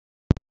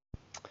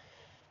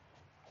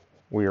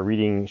We are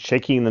reading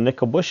Shaking the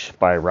Nickel Bush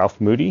by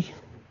Ralph Moody,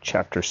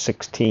 Chapter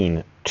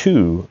 16,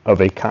 Two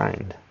of a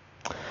Kind.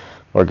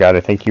 Lord God, I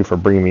thank you for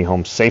bringing me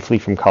home safely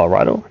from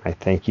Colorado. I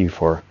thank you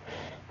for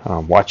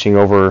watching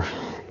over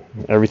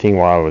everything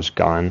while I was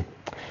gone.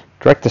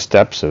 Direct the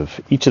steps of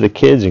each of the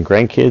kids and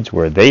grandkids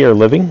where they are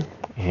living,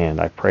 and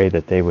I pray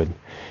that they would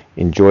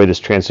enjoy this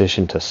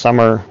transition to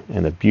summer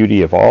and the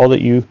beauty of all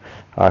that you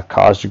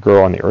caused to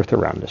grow on the earth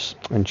around us.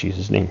 In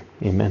Jesus' name,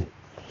 amen.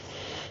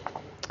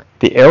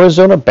 The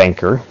Arizona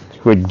banker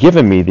who had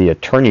given me the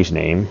attorney's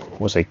name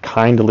was a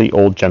kindly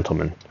old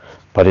gentleman,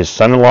 but his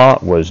son-in-law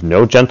was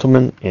no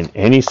gentleman in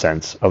any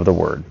sense of the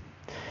word.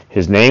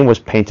 His name was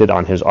painted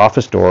on his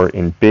office door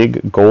in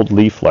big gold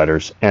leaf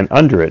letters, and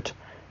under it,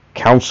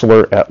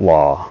 Counselor at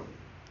Law.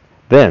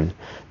 Then,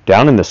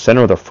 down in the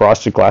center of the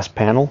frosted glass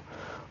panel,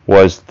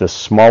 was the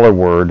smaller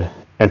word,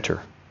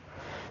 Enter.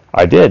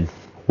 I did.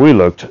 We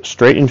looked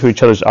straight into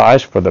each other's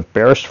eyes for the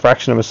barest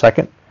fraction of a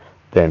second.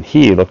 Then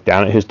he looked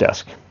down at his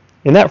desk.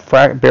 In that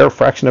bare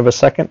fraction of a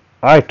second,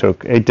 I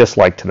took a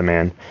dislike to the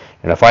man,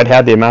 and if I'd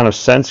had the amount of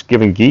sense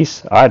given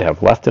geese, I'd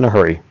have left in a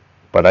hurry.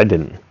 But I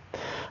didn't.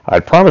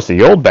 I'd promised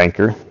the old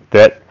banker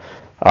that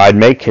I'd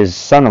make his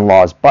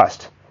son-in-law's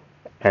bust,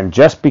 and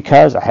just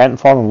because I hadn't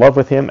fallen in love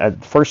with him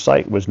at first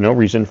sight was no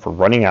reason for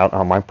running out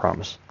on my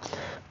promise.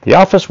 The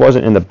office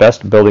wasn't in the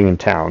best building in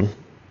town,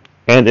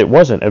 and it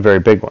wasn't a very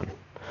big one,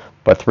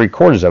 but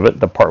 3/4 of it,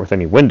 the part with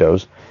any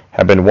windows,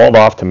 had been walled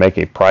off to make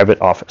a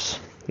private office.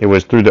 It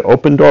was through the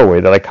open doorway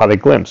that I caught a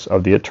glimpse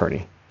of the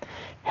attorney.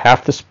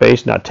 Half the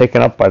space not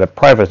taken up by the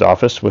private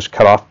office was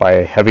cut off by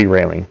a heavy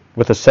railing,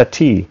 with a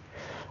settee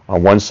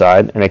on one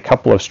side and a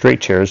couple of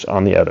straight chairs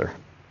on the other.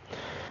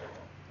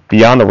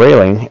 Beyond the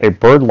railing, a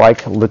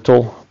bird-like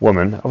little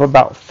woman of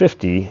about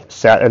 50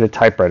 sat at a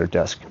typewriter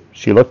desk.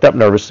 She looked up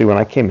nervously when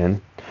I came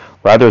in,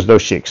 rather as though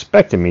she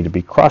expected me to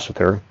be cross with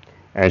her,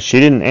 and she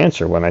didn't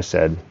answer when I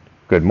said,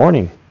 "Good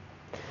morning."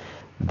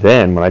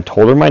 Then, when I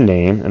told her my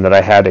name and that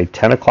I had a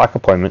 10 o'clock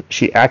appointment,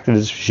 she acted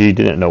as if she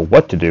didn't know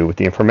what to do with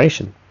the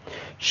information.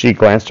 She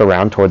glanced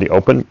around toward the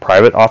open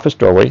private office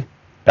doorway,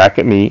 back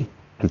at me,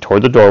 and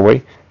toward the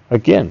doorway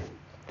again.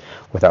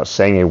 Without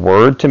saying a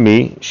word to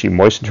me, she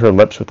moistened her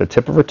lips with the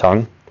tip of her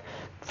tongue,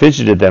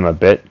 fidgeted them a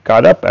bit,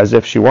 got up as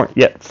if she weren't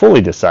yet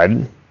fully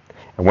decided,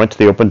 and went to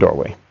the open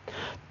doorway,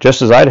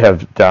 just as I'd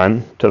have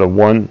done to the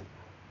one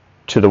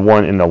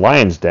in the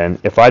lion's den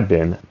if I'd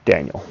been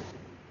Daniel.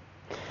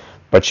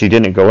 But she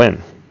didn't go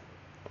in.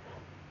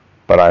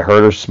 But I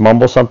heard her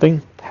mumble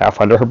something,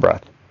 half under her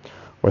breath.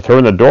 With her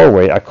in the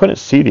doorway, I couldn't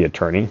see the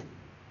attorney,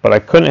 but I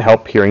couldn't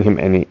help hearing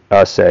him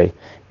say,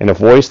 in a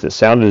voice that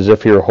sounded as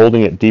if he were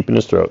holding it deep in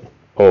his throat,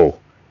 "Oh,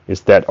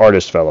 it's that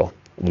artist fellow.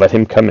 Let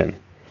him come in."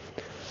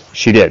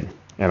 She did,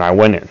 and I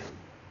went in.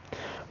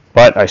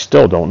 But I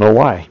still don't know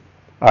why.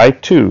 I,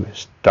 too,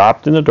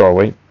 stopped in the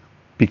doorway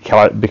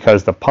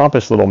because the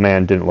pompous little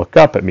man didn't look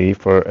up at me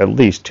for at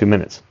least 2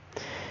 minutes.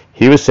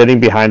 He was sitting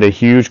behind a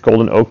huge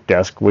golden oak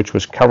desk which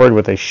was covered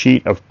with a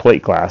sheet of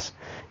plate glass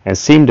and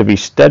seemed to be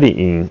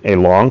studying a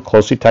long,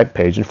 closely typed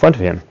page in front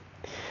of him.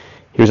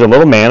 He was a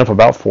little man of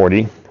about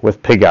 40,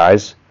 with pig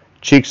eyes,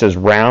 cheeks as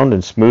round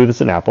and smooth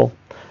as an apple,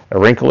 a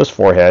wrinkleless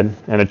forehead,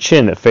 and a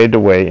chin that faded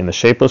away in the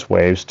shapeless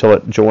waves till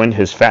it joined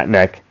his fat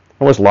neck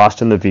and was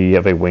lost in the V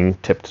of a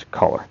wing-tipped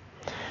collar.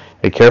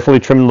 A carefully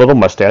trimmed little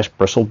mustache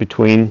bristled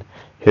between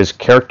his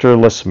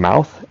characterless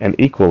mouth and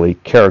equally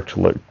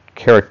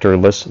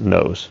characterless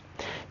nose.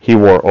 He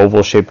wore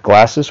oval-shaped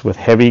glasses with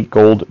heavy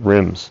gold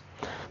rims,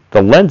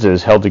 the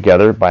lenses held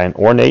together by an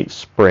ornate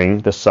spring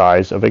the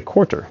size of a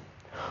quarter.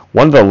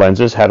 One of the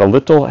lenses had a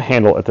little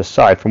handle at the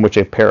side from which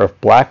a pair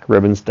of black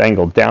ribbons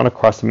dangled down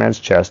across the man's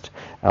chest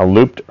and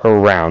looped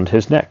around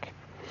his neck.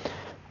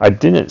 I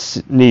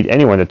didn't need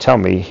anyone to tell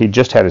me he'd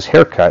just had his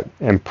hair cut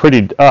and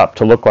prettied up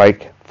to look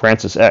like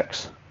Francis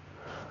X.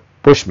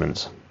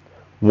 Bushman's.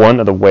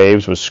 One of the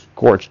waves was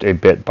scorched a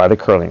bit by the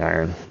curling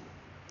iron.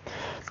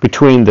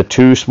 Between the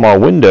two small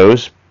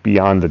windows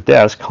beyond the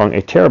desk hung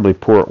a terribly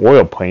poor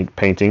oil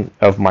painting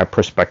of my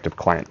prospective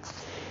client.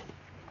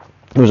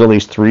 It was at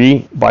least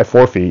 3 by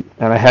 4 feet,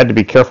 and I had to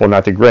be careful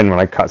not to grin when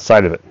I caught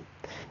sight of it.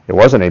 It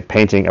wasn't a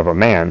painting of a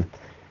man.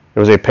 It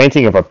was a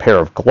painting of a pair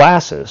of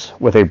glasses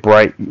with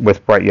bright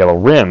yellow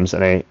rims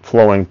and a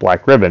flowing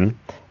black ribbon,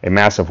 a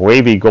mass of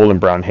wavy golden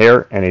brown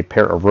hair, and a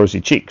pair of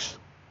rosy cheeks.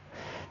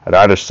 At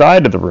either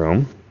side of the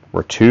room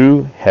were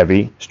 2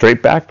 heavy,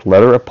 straight-backed,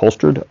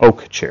 leather-upholstered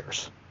oak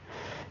chairs.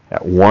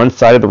 At one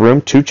side of the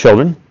room, 2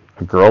 children,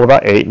 a girl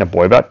about 8 and a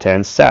boy about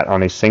 10, sat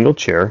on a single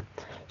chair,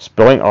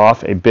 spilling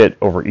off a bit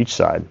over each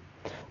side,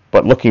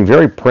 but looking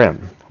very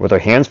prim, with their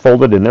hands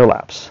folded in their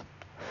laps.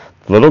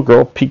 The little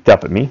girl peeked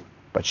up at me,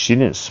 but she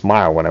didn't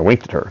smile when I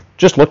winked at her,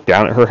 just looked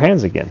down at her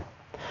hands again.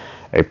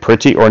 A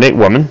pretty, ornate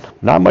woman,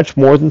 not much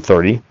more than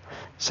 30,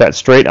 sat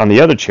straight on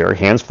the other chair,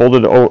 hands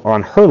folded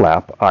on her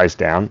lap, eyes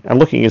down, and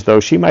looking as though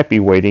she might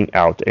be waiting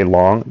out a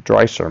long,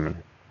 dry sermon.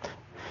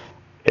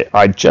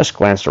 I just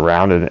glanced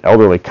around at an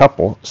elderly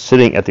couple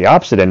sitting at the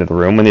opposite end of the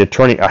room when the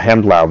attorney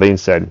ahemed loudly and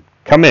said,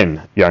 "Come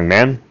in, young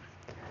man."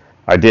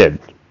 I did.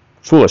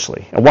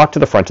 foolishly, and walked to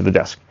the front of the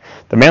desk.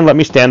 The man let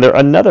me stand there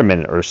another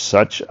minute or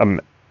such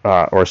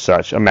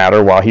a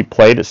matter while he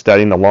played at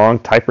studying the long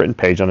typewritten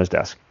page on his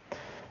desk.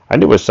 I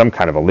knew it was some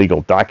kind of a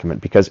legal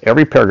document because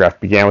every paragraph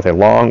began with a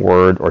long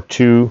word or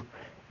two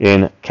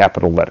in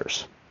capital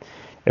letters.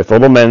 If the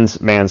little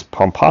man's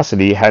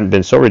pomposity hadn't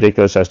been so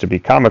ridiculous as to be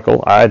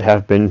comical, I'd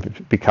have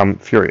become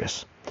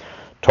furious.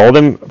 Told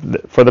him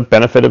for the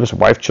benefit of his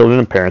wife, children,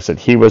 and parents that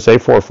he was a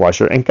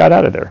four-flusher and got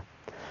out of there.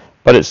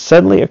 But it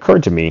suddenly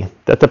occurred to me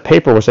that the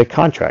paper was a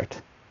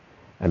contract,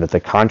 and that the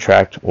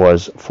contract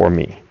was for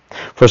me.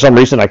 For some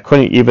reason, I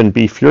couldn't even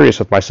be furious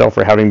with myself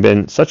for having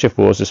been such a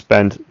fool as to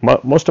spend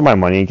most of my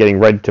money getting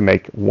ready to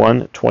make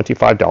one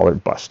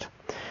 $25 bust.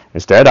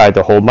 Instead, I had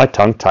to hold my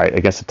tongue tight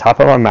against the top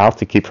of my mouth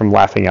to keep from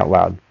laughing out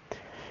loud.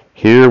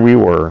 Here we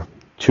were,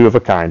 two of a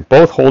kind,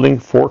 both holding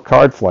 4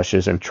 card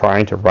flushes and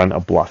trying to run a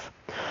bluff.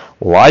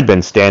 While I'd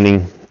been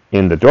standing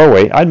in the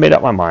doorway, I'd made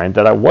up my mind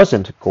that I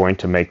wasn't going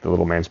to make the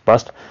little man's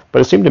bust,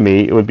 but it seemed to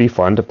me it would be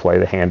fun to play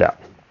the hand out.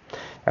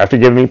 After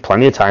giving me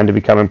plenty of time to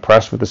become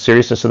impressed with the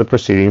seriousness of the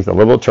proceedings, the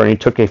little attorney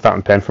took a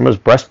fountain pen from his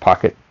breast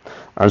pocket,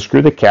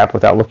 unscrewed the cap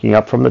without looking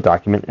up from the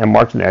document, and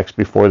marked an X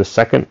before the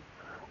second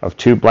of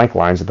 2 blank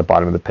lines at the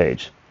bottom of the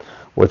page.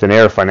 With an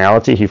air of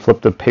finality, he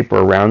flipped the paper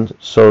around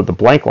so the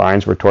blank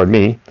lines were toward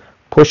me,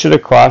 pushed it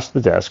across the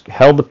desk,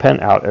 held the pen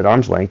out at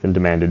arm's length, and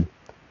demanded,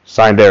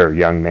 "Sign there,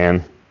 young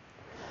man."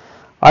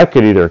 I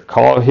could either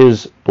call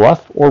his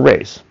bluff or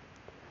raise.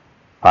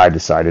 I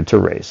decided to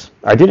raise.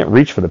 I didn't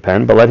reach for the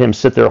pen, but let him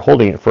sit there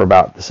holding it for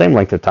about the same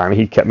length of time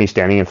he kept me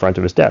standing in front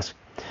of his desk.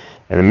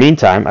 In the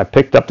meantime, I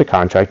picked up the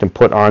contract and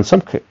put on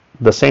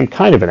the same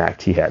kind of an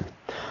act he had.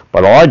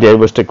 But all I did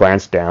was to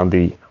glance down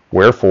the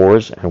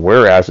wherefores and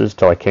whereases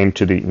till I came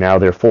to the now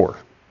therefore.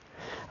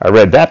 I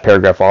read that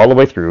paragraph all the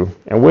way through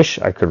and wish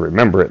I could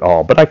remember it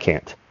all, but I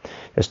can't.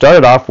 It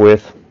started off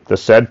with, "The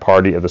said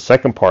party of the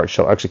second part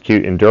shall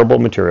execute in durable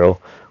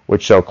material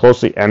which shall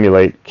closely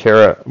emulate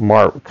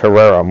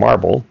Carrara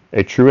marble,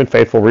 a true and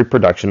faithful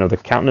reproduction of the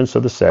countenance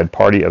of the said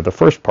party of the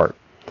first part."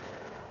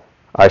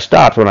 I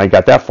stopped when I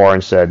got that far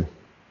and said,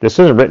 "This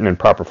isn't written in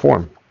proper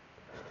form."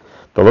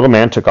 The little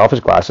man took off his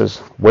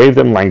glasses, waved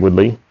them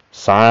languidly,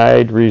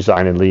 sighed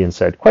resignedly, and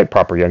said, "Quite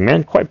proper, young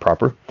man, quite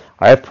proper.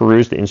 I have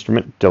perused the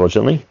instrument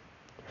diligently."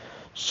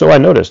 "So I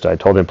noticed," I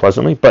told him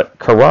pleasantly, "but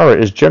Carrara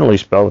is generally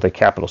spelled with a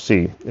capital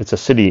C. It's a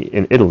city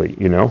in Italy,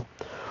 you know."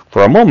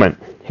 For a moment,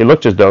 he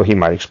looked as though he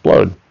might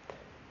explode.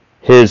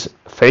 His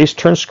face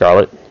turned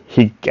scarlet.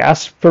 He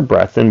gasped for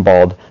breath and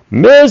bawled,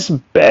 "Miss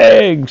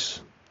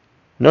Beggs!"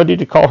 "No need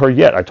to call her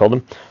yet," I told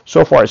him.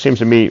 "So far it seems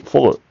to be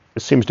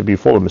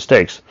full of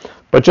mistakes.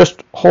 But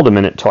just hold a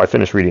minute till I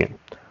finish reading it."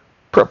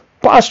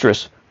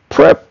 "Preposterous!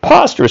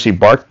 Preposterous!" he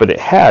barked, but it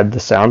had the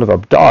sound of a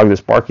dog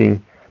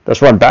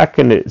that's run back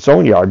into its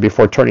own yard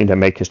before turning to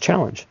make his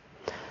challenge.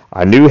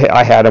 I knew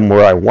I had him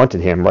where I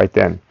wanted him right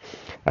then,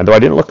 and though I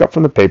didn't look up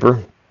from the paper,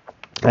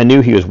 I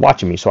knew he was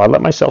watching me, so I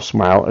let myself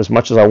smile as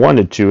much as I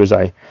wanted to as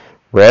I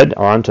read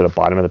on to the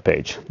bottom of the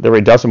page. There were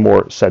a dozen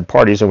more said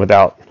parties, and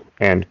without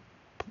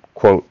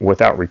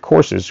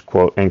recourses,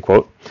 quote, end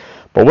quote.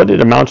 But what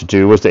it amounted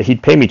to was that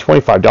he'd pay me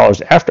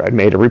 $25 after I'd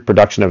made a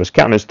reproduction of his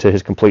countenance to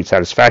his complete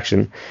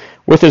satisfaction,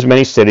 with as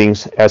many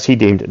sittings as he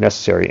deemed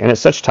necessary, and at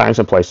such times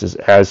and places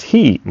as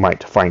he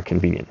might find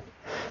convenient.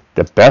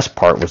 The best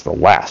part was the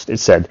last. It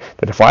said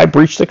that if I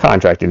breached the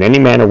contract in any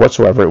manner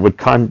whatsoever, it would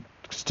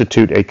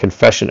constitute a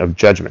confession of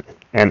judgment,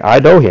 and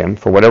I'd owe him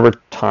for whatever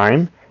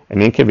time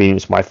and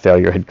inconvenience my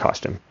failure had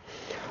cost him.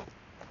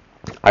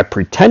 I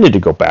pretended to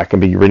go back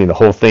and be reading the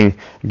whole thing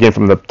again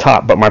from the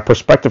top, but my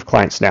prospective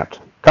client snapped,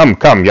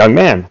 Come, young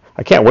man,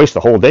 I can't waste the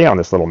whole day on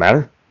this little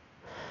matter."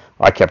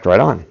 I kept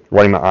right on,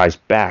 running my eyes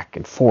back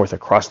and forth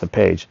across the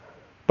page,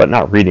 but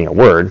not reading a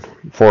word,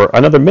 for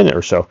another minute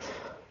or so.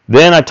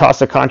 Then I tossed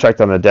the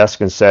contract on the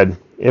desk and said,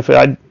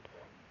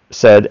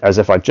 as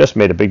if I'd just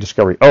made a big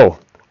discovery, "Oh,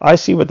 I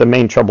see what the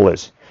main trouble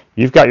is.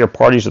 You've got your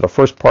parties of the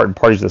first part and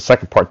parties of the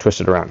second part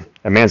twisted around.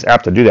 A man's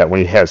apt to do that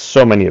when he has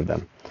so many of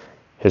them."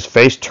 His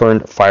face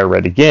turned fire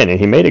red again, and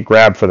he made a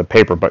grab for the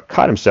paper, but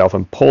caught himself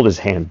and pulled his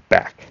hand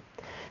back.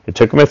 It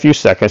took him a few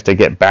seconds to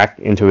get back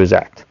into his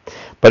act,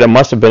 but it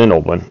must have been an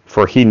old one,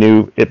 for he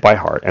knew it by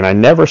heart, and I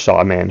never saw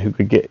a man who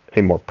could get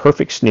a more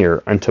perfect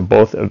sneer into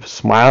both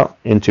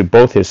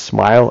his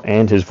smile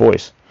and his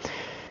voice.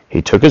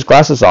 He took his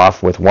glasses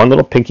off with one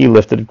little pinky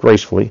lifted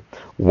gracefully,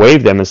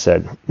 waved them, and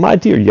said, "My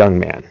dear young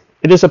man,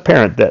 it is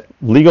apparent that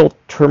legal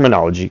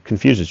terminology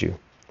confuses you."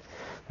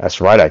 "That's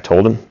right," I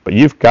told him, "but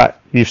you've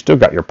still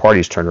got your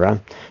parties turned around.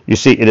 You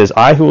see, it is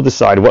I who will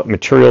decide what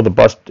material the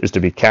bust is to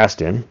be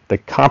cast in, the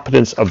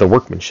competence of the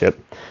workmanship,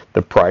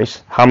 the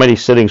price, how many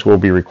sittings will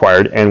be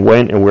required, and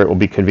when and where it will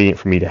be convenient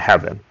for me to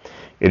have them.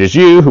 It is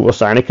you who will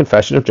sign a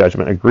confession of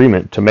judgment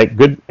agreement to make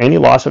good any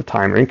loss of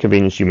time or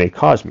inconvenience you may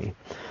cause me.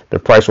 The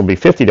price will be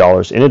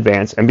 $50 in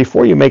advance, and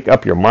before you make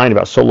up your mind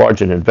about so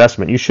large an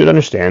investment, you should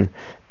understand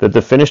that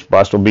the finished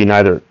bust will be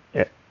neither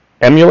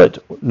emulate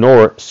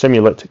nor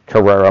simulate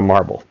Carrara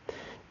marble.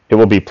 It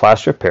will be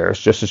plaster of Paris,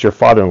 just as your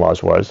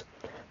father-in-law's was.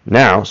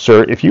 Now,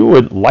 sir, if you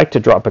would like to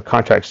drop a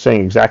contract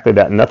saying exactly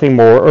that, nothing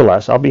more or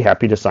less, I'll be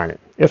happy to sign it.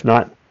 If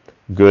not,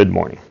 good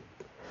morning.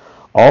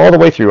 All the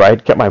way through, I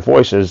had kept my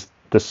voice at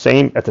the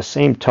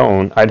same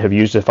tone I'd have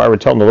used if I were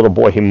telling the little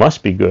boy he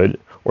must be good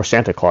or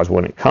Santa Claus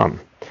wouldn't come.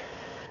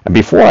 And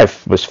before I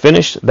was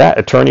finished, that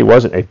attorney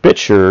wasn't a bit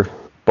sure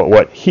but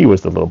what he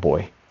was the little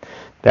boy.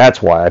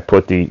 That's why I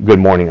put the good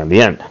morning on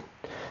the end.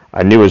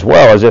 I knew as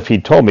well as if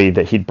he'd told me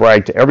that he'd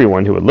brag to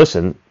everyone who would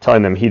listen,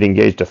 telling them he'd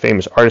engaged a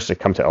famous artist to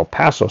come to El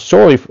Paso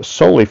solely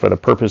for the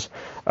purpose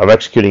of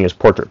executing his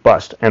portrait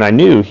bust, and I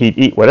knew he'd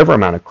eat whatever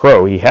amount of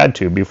crow he had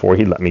to before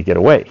he'd let me get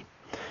away.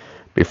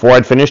 Before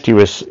I'd finished, he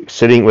was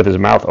sitting with his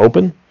mouth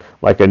open,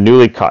 like a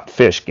newly caught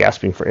fish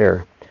gasping for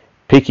air,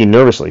 peeking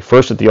nervously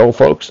first at the old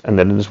folks and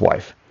then at his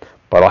wife.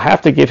 But I'll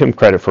have to give him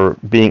credit for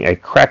being a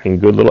cracking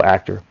good little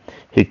actor.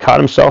 He caught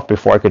himself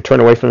before I could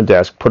turn away from the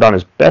desk, put on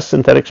his best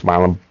synthetic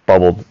smile, and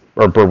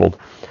burbled,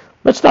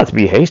 "Let's not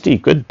be hasty.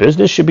 Good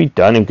business should be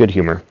done in good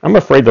humor. I'm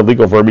afraid the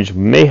legal verbiage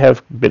may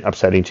have been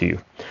upsetting to you.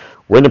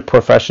 We in the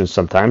profession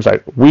sometimes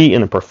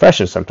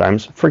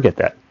forget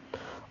that."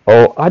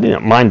 "Oh, I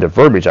didn't mind the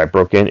verbiage," I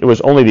broke in. "It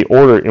was only the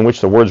order in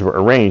which the words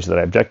were arranged that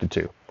I objected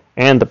to.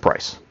 And the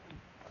price."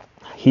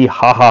 He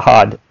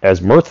ha-ha-ha'd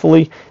as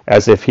mirthfully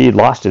as if he'd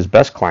lost his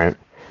best client,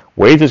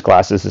 waved his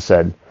glasses, and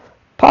said,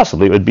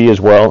 "Possibly it would be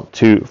as well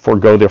to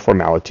forego the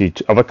formality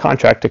of a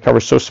contract to cover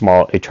so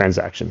small a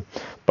transaction.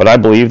 But I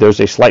believe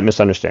there's a slight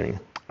misunderstanding.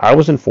 I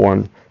was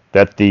informed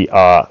that the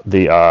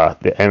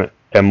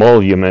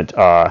emolument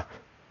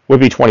would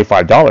be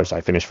 $25,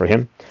 I finished for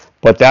him.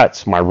 But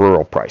that's my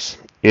rural price.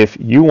 If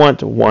you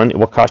want one, it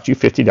will cost you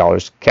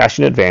 $50, cash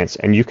in advance,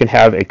 and you can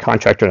have a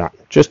contract or not,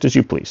 just as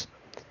you please."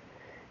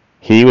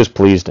 He was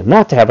pleased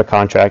not to have a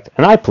contract,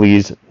 and I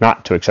pleased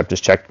not to accept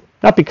his check,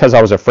 not because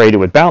I was afraid it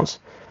would bounce,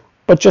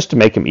 but just to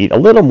make him eat a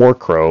little more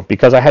crow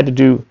because I had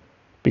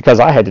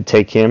to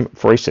take him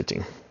for a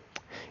sitting.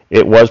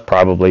 It was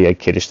probably a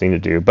kiddish thing to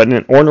do, but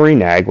an ornery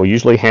nag will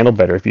usually handle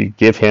better if you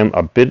give him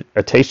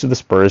a taste of the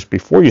spurs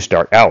before you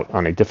start out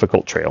on a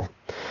difficult trail.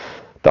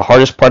 The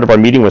hardest part of our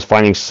meeting was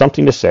finding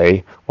something to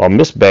say while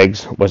Miss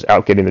Beggs was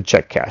out getting the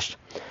check cashed.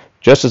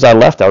 Just as I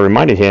left, I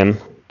reminded him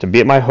to be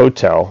at my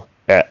hotel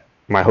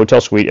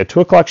suite at 2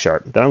 o'clock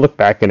sharp. Then I looked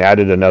back and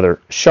added another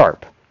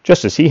sharp,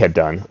 just as he had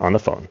done on the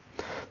phone.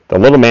 The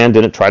little man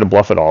didn't try to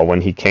bluff at all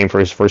when he came for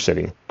his first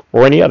sitting,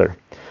 or any other,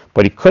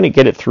 but he couldn't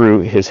get it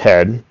through his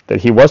head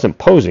that he wasn't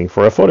posing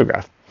for a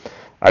photograph.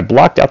 I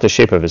blocked out the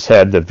shape of his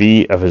head, the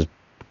V of his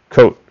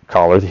coat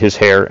collar, his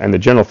hair, and the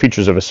general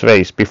features of his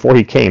face before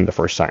he came the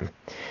first time.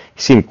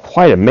 He seemed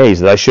quite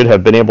amazed that I should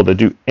have been able to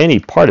do any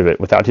part of it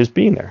without his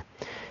being there.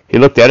 He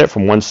looked at it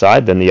from one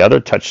side, then the other,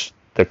 touched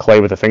the clay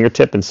with a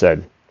fingertip, and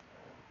said,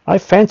 "I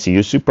fancy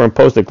you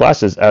superimposed the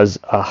glasses as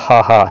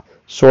a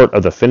sort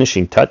of the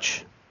finishing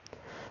touch."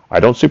 "I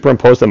don't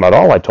superimpose them at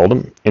all," I told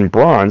him. "In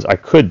bronze, I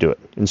could do it.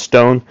 In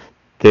stone,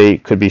 they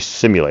could be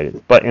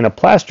simulated. But in a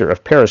plaster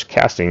of Paris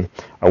casting,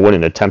 I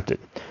wouldn't attempt it.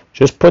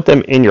 Just put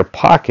them in your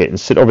pocket and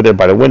sit over there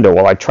by the window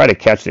while I try to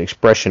catch the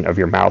expression of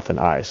your mouth and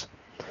eyes."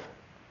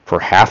 For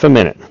half a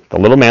minute, the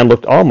little man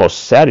looked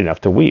almost sad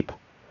enough to weep.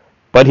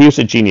 But he was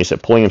a genius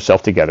at pulling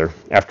himself together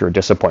after a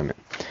disappointment.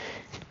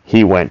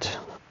 He went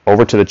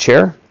over to the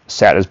chair,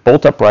 sat as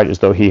bolt upright as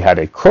though he had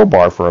a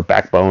crowbar for a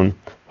backbone,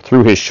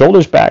 threw his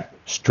shoulders back,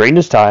 straightened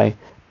his tie,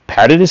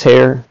 patted his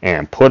hair,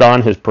 and put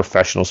on his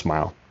professional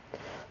smile.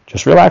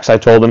 "Just relax," I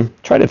told him.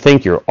 "Try to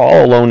think you're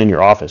all alone in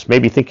your office.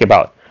 Maybe thinking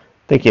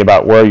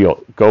about where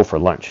you'll go for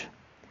lunch."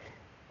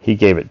 He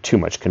gave it too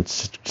much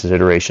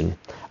consideration.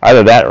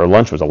 Either that or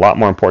lunch was a lot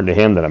more important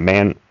to him than a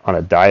man on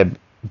a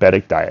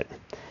diabetic diet.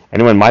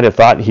 Anyone might have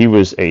thought he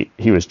was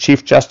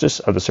Chief Justice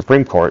of the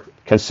Supreme Court,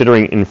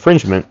 considering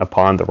infringement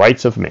upon the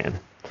rights of man.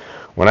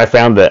 When I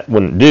found that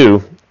wouldn't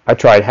do, I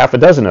tried half a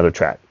dozen other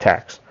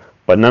tacks,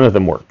 but none of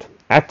them worked.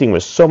 Acting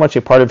was so much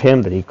a part of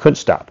him that he couldn't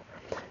stop,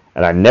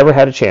 and I never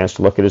had a chance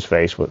to look at his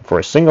face for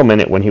a single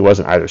minute when he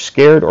wasn't either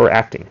scared or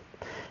acting.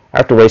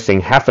 After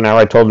wasting half an hour,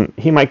 I told him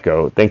he might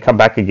go, then come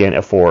back again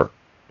at 4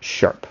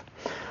 sharp.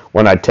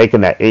 When I'd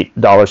taken that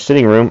 $8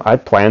 sitting room,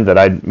 I'd planned that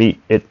I'd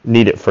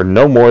need it for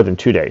no more than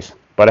 2 days.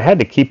 But I had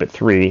to keep it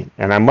 3,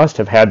 and I must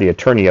have had the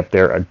attorney up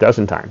there a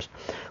dozen times.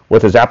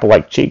 With his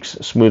apple-like cheeks,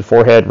 smooth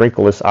forehead,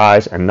 wrinkleless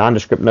eyes, and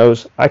nondescript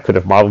nose, I could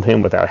have modeled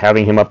him without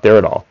having him up there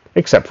at all,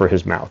 except for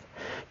his mouth.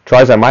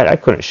 Try as I might, I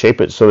couldn't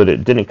shape it so that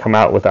it didn't come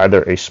out with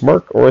either a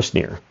smirk or a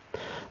sneer.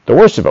 The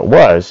worst of it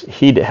was,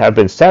 he'd have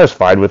been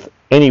satisfied with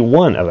any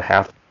one of a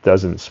half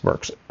dozen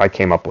smirks I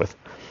came up with.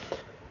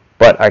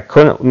 But I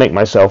couldn't make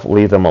myself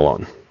leave them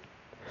alone.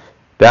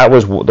 That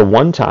was the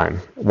one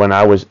time when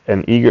I was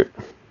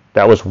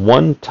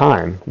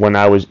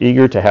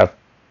eager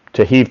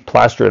to heave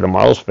plaster at a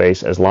model's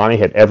face as Lonnie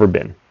had ever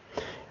been.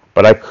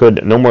 But I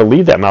could no more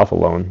leave that mouth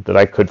alone than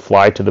I could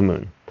fly to the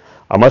moon.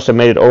 I must have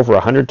made it over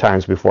 100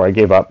 times before I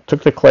gave up,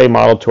 took the clay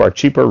model to our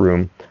cheaper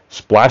room,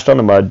 splashed on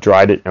the mud,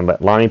 dried it, and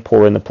let Lonnie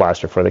pour in the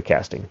plaster for the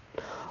casting.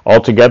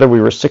 Altogether,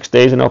 we were 6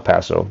 days in El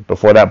Paso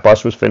before that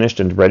bus was finished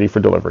and ready for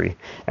delivery.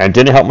 And it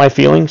didn't help my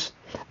feelings.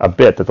 a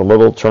bit that the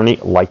little attorney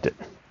liked it.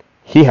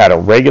 He had a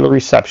regular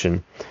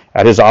reception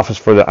at his office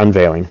for the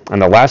unveiling,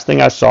 and the last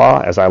thing I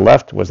saw as I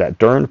left was that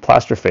darned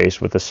plaster face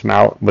with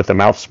the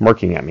mouth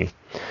smirking at me.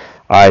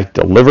 I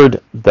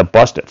delivered the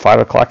bust at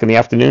 5 o'clock in the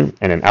afternoon,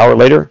 and an hour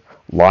later,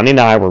 Lonnie and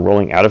I were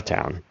rolling out of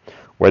town,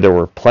 where there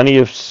was plenty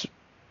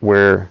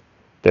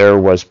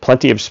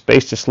of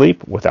space to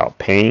sleep without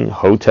paying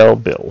hotel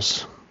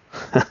bills.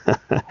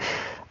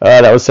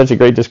 That was such a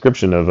great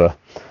description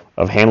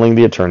of handling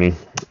the attorney.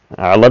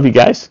 I love you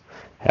guys.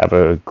 Have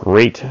a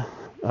great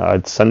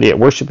Sunday at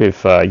worship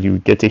if you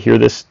get to hear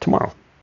this tomorrow.